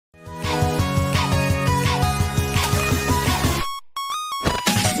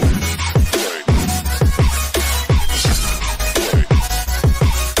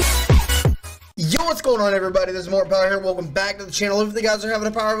going on, everybody? There's more power here. Welcome back to the channel. Hopefully you guys are having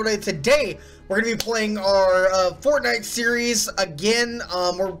a powerful day. Today we're going to be playing our Fortnite series again.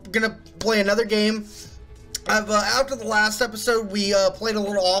 We're going to play another game. After the last episode, we played a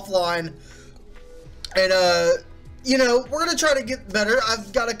little offline, and you know, we're going to try to get better.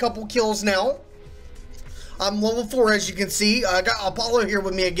 I've got a couple kills now. I'm level 4, as you can see. I got Apollo here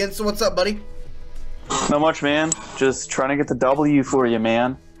with me again. So what's up, buddy? Not much, man. Just trying to get the W for you,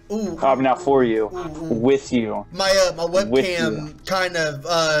 man. Ooh. Not for you, with you. My webcam kind of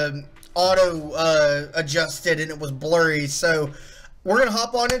auto adjusted and it was blurry, so we're gonna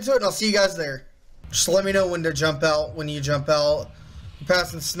hop on into it and I'll see you guys there. Just let me know when to jump out. When you jump out, I'm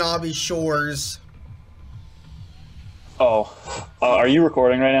passing Snobby Shores. Oh, are you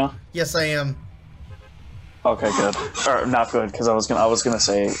recording right now? Yes, I am. Okay, good. Or not good, because I was gonna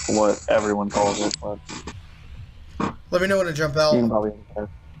say what everyone calls it, but Let me know when to jump out. you can probably.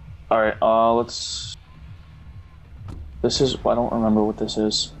 All right, let's. This is. I don't remember what this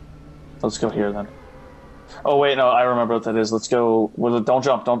is. Let's go here then. Oh wait, no, I remember what that is. Let's go. Well, don't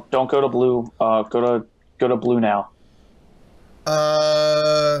jump. Don't go to blue. Go to blue now.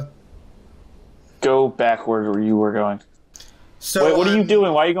 Go backward where you were going. So wait, what are you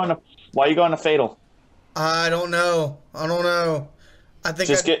doing? Why are you going to fatal? I don't know. I don't know. I think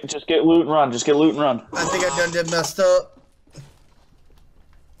just get loot and run. Just get loot and run. I think I done did messed up.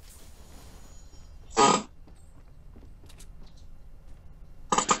 I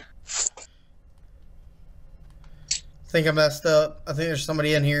think I messed up. I think there's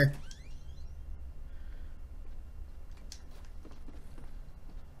somebody in here.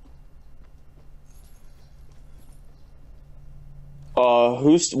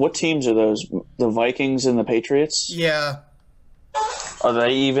 What teams are those? The Vikings and the Patriots? Yeah. Are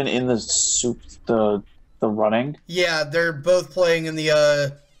they even in the running? Yeah, they're both playing in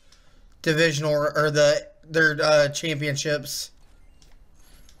the divisional or their championships.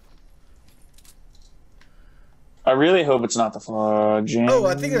 I really hope it's not the fudging. Oh,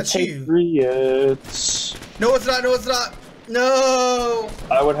 I think that's you. Patriots. No, it's not. No, it's not. No.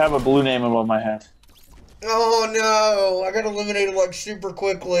 I would have a blue name above my head. Oh no! I got eliminated like super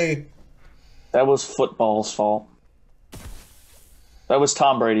quickly. That was football's fault. That was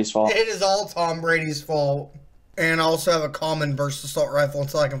Tom Brady's fault. It is all Tom Brady's fault. And I also have a common burst assault rifle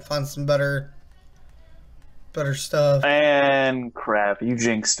until I can find some better stuff. And crap, you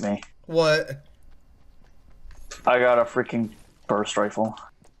jinxed me. What? I got a freaking burst rifle.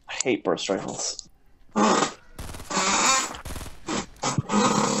 I hate burst rifles.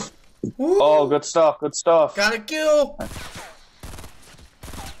 Woo. Oh, good stuff, good stuff. Got a kill.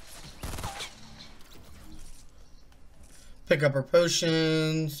 Pick up our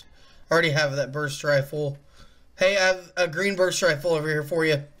potions. Already have that burst rifle. Hey, I have a green burst rifle over here for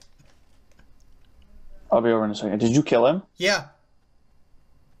you. I'll be over in a second. Did you kill him? Yeah.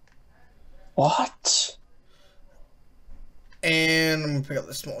 What? And I'm gonna pick up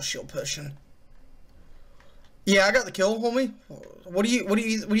the small shield potion. Yeah, I got the kill, homie. What do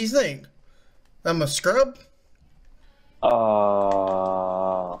you think? I'm a scrub?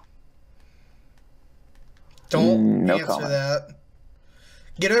 Don't no answer comment. that.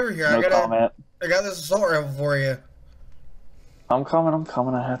 Get over here. No comment. I got this assault rifle for you. I'm coming.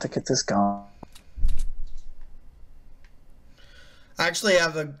 I have to get this gun. I actually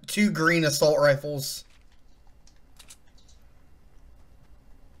have the 2 green assault rifles.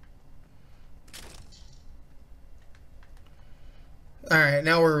 Alright,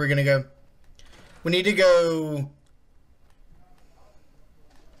 now where are we gonna go? We need to go...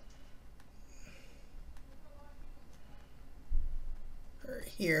 right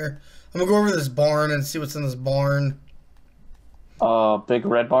here. I'm gonna go over to this barn and see what's in this barn. Big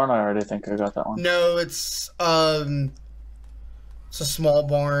red barn? I already think I got that one. No, it's a small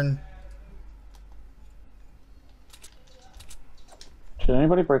barn. Did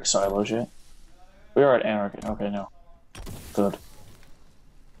anybody break silos yet? We are at Anarchy. Okay, no. Good.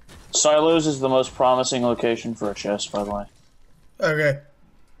 Silos is the most promising location for a chest, by the way. Okay.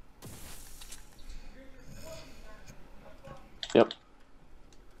 Yep.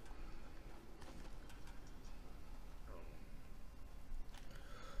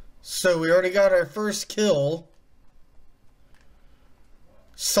 So we already got our first kill.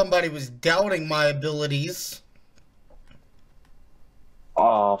 Somebody was doubting my abilities.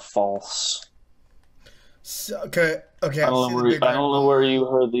 False. So, okay. I don't know where you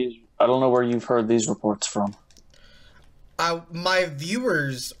heard these. I don't know where you've heard these reports from. My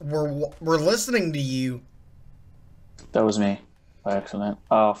viewers were listening to you. That was me, by accident.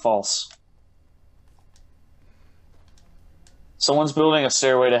 False. Someone's building a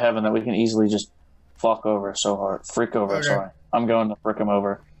stairway to heaven that we can easily just fuck over so hard. Freak over, Okay. sorry. I'm going to frick him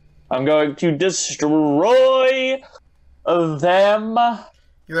over. I'm going to destroy them.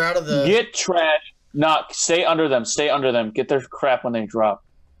 You're out of the... Get trash. Not stay under them. Stay under them. Get their crap when they drop.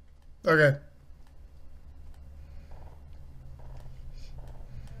 Okay.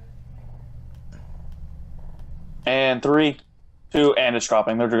 And 3, 2, and it's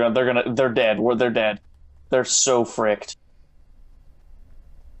dropping. They're dead. They're dead. They're so fricked.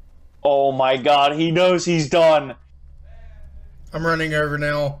 Oh my god, he knows he's done. I'm running over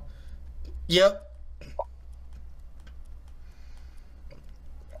now. Yep.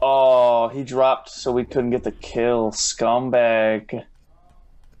 Oh, he dropped so we couldn't get the kill. Scumbag.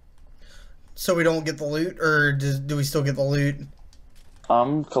 So we don't get the loot, or do we still get the loot?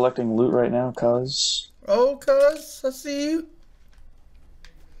 I'm collecting loot right now, cuz. Oh, cuz, I see you.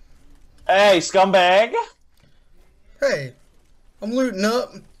 Hey, scumbag! Hey, I'm looting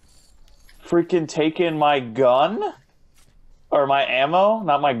up. Freaking taking my gun? Or my ammo,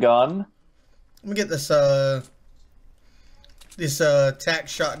 not my gun. Let me get this tac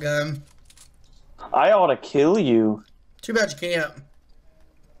shotgun. I ought to kill you. Too bad you can't.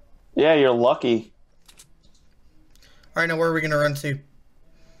 Yeah, you're lucky. Alright, now where are we gonna run to?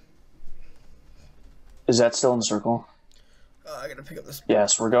 Is that still in the circle? I gotta pick up this.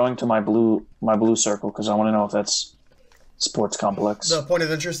 Yes, we're going to my blue circle because I want to know if that's sports complex. The point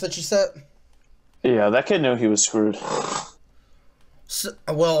of interest that you set? Yeah, that kid knew he was screwed. So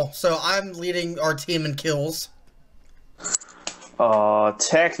I'm leading our team in kills.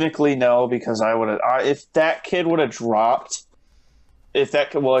 Technically no, because I would have. If that kid would have dropped, it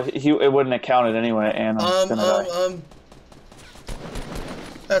wouldn't have counted anyway. And I'm gonna die.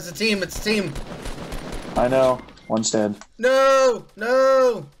 That's a team. It's a team. I know. One's dead. No,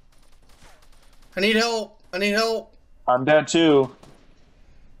 no. I need help. I need help. I'm dead too.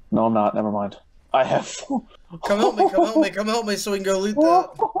 No, I'm not. Never mind. I have. Come help me. Come help me. Come help me so we can go loot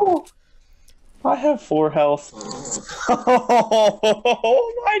that. I have 4 health.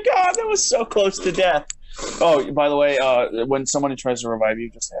 Oh my god, that was so close to death. Oh, by the way, when somebody tries to revive you,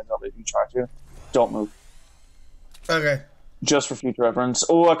 just a heads up, if you try to, don't move. Okay. Just for future reference.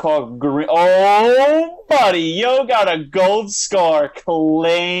 Oh, I call green. Oh, buddy, yo got a gold scar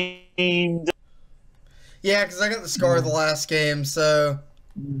claimed. Yeah, because I got the scar of the last game, so...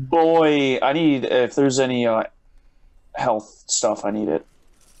 Boy, I need, if there's any health stuff, I need it.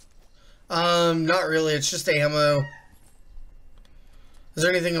 Not really. It's just ammo. Is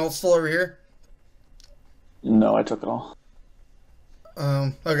there anything else still over here? No, I took it all.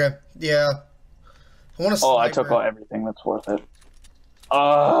 Okay. Yeah. I want to. Oh, I took all everything that's worth it.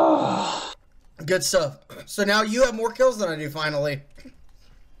 Good stuff. So now you have more kills than I do, finally.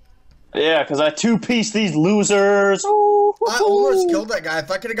 Yeah, because I two-piece these losers. Ooh, I almost killed that guy. If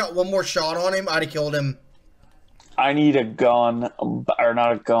I could have got one more shot on him, I'd have killed him. I need a gun, or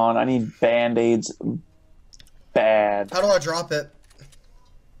not a gun. I need band-aids bad. How do I drop it?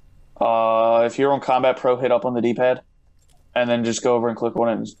 If you're on Combat Pro, hit up on the D-pad, and then just go over and click on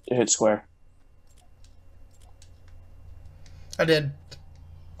it and hit square. I did.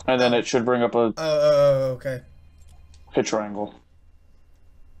 And then it should bring up a... okay. Hit triangle.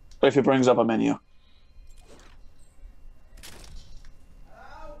 If it brings up a menu.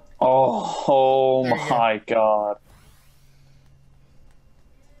 Oh my god.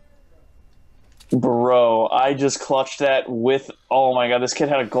 Bro, I just clutched that with... Oh my god, this kid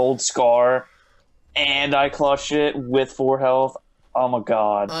had a gold scar, and I clutched it with 4 health. Oh my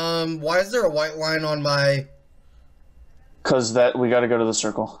god. Why is there a white line on my... Because we gotta go to the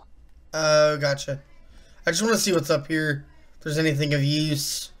circle. Oh, gotcha. I just want to see what's up here. If there's anything of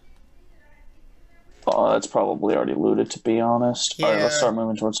use. Oh, that's probably already looted, to be honest. Yeah. Alright, let's start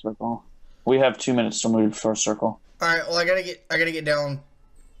moving towards circle. We have 2 minutes to move towards circle. Alright, well I gotta get down.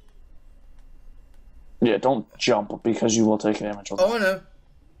 Yeah, don't jump, because you will take damage. Oh, I know.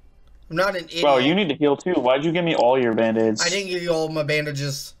 I'm not an idiot. Bro, you need to heal too. Why'd you give me all your band-aids? I didn't give you all of my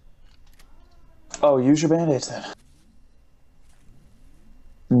bandages. Oh, use your band-aids then.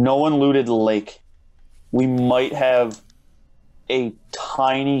 No one looted lake. We might have a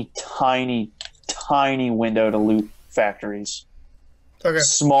tiny, tiny, tiny window to loot factories. Okay.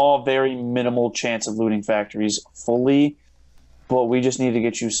 Small, very minimal chance of looting factories fully, but we just need to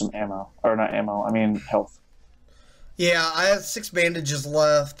get you some ammo. Or not ammo, I mean health. Yeah, I have 6 bandages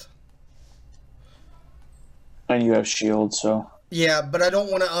left. And you have shield, so... Yeah, but I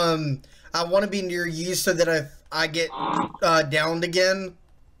don't want to, I want to be near you so that if I get downed again...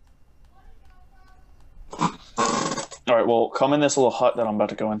 Alright, well, come in this little hut that I'm about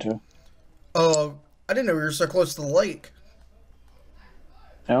to go into. Oh, I didn't know we were so close to the lake.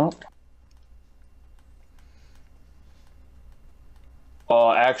 No?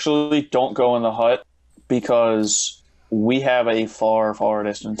 Actually, don't go in the hut because we have a far, far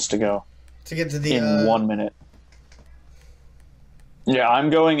distance to go To get to the in 1 minute. Yeah, I'm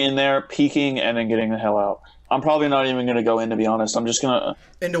going in there, peeking, and then getting the hell out. I'm probably not even going to go in, to be honest. I'm just going to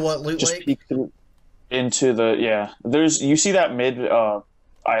into what, Loot just Lake? peek through into the, yeah. You see that mid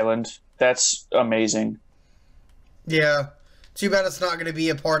island? That's amazing. Yeah. Too bad it's not going to be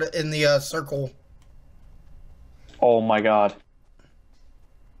a part in the circle. Oh my god.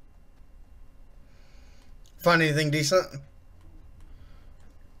 Find anything decent?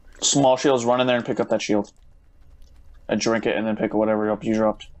 Small shields, run in there and pick up that shield. And drink it and then pick whatever up you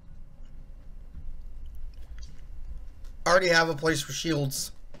dropped. I already have a place for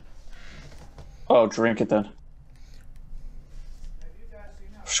shields. Oh, drink it then.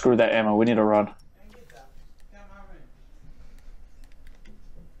 Screw that ammo, we need to run.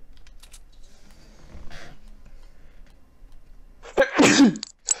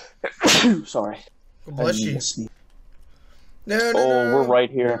 Sorry. Bless you. No, no, we're right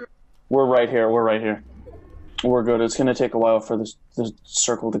here. We're right here. We're right here. We're good. It's gonna take a while for the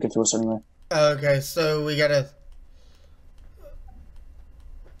circle to get to us anyway. Okay, so we gotta.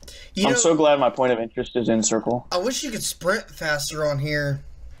 I'm so glad my point of interest is in circle. I wish you could sprint faster on here.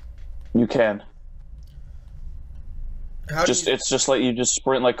 You can. It's just like you just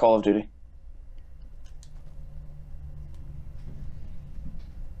sprint like Call of Duty.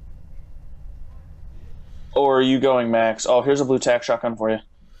 Or are you going max? Oh, here's a blue tack shotgun for you.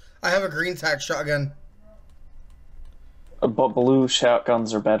 I have a green tack shotgun. But blue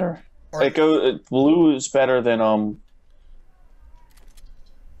shotguns are better. Blue is better than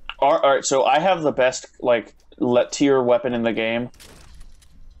Alright, so I have the best tier weapon in the game.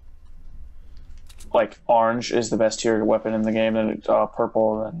 Like orange is the best tier weapon in the game, then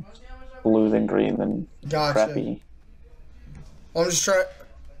purple, then blue, then green, then crappy. I'm just trying.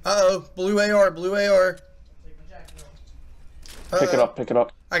 Uh-oh, blue AR, blue AR. Pick it up, pick it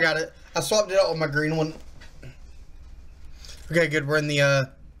up. I got it. I swapped it out with my green one. Okay, good. We're in the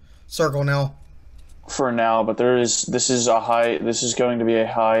circle now. For now, but this is going to be a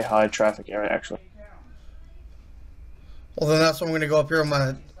high traffic area actually. Well, then that's when I'm going to go up here with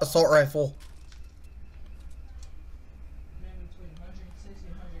my assault rifle.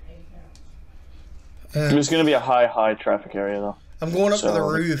 There's going to be a high traffic area though. I'm going up to the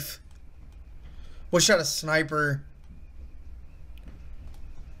roof. Wish I had a sniper.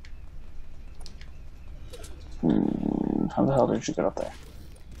 How the hell did you get up there?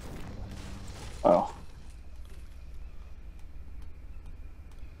 Oh.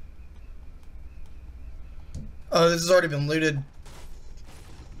 Oh, this has already been looted.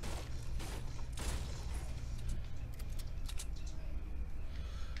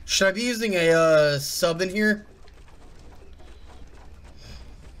 Should I be using a sub in here?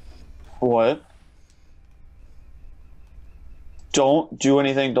 What? Don't do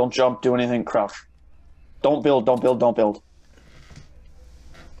anything, don't jump, do anything, crouch. Don't build, don't build, don't build.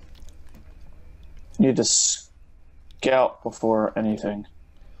 You need to scout before anything.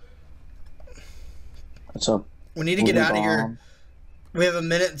 We need to get out of here. We have a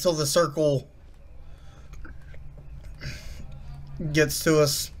minute until the circle gets to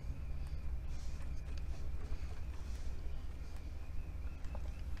us.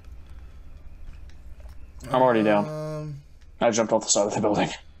 I'm already down. I jumped off the side of the building.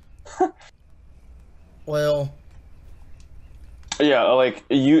 Well, yeah, like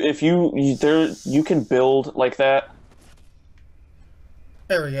you can build like that.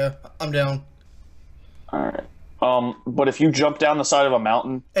 There we go. I'm down. All right. But if you jump down the side of a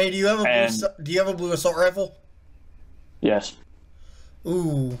mountain. Hey, do you have a blue assault rifle? Yes.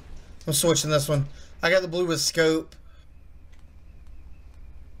 Ooh, I'm switching this one. I got the blue with scope.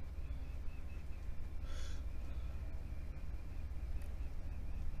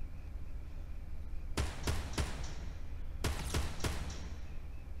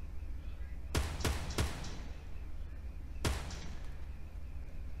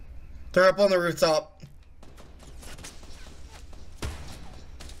 They're up on the rooftop.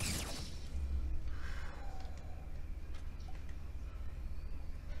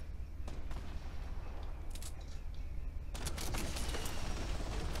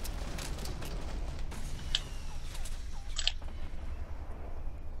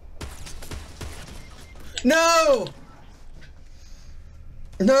 No!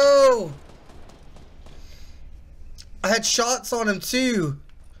 No! I had shots on him too.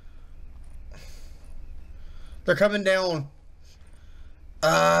 They're coming down.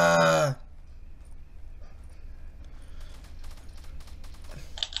 If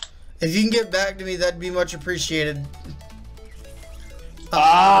you can get back to me, that'd be much appreciated.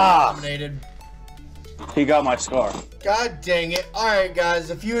 Eliminated. He got my scar. God dang it. Alright guys,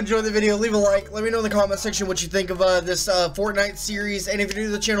 if you enjoyed the video, leave a like. Let me know in the comment section what you think of this Fortnite series. And if you're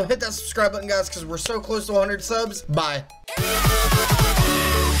new to the channel, hit that subscribe button, guys, because we're so close to 100 subs. Bye.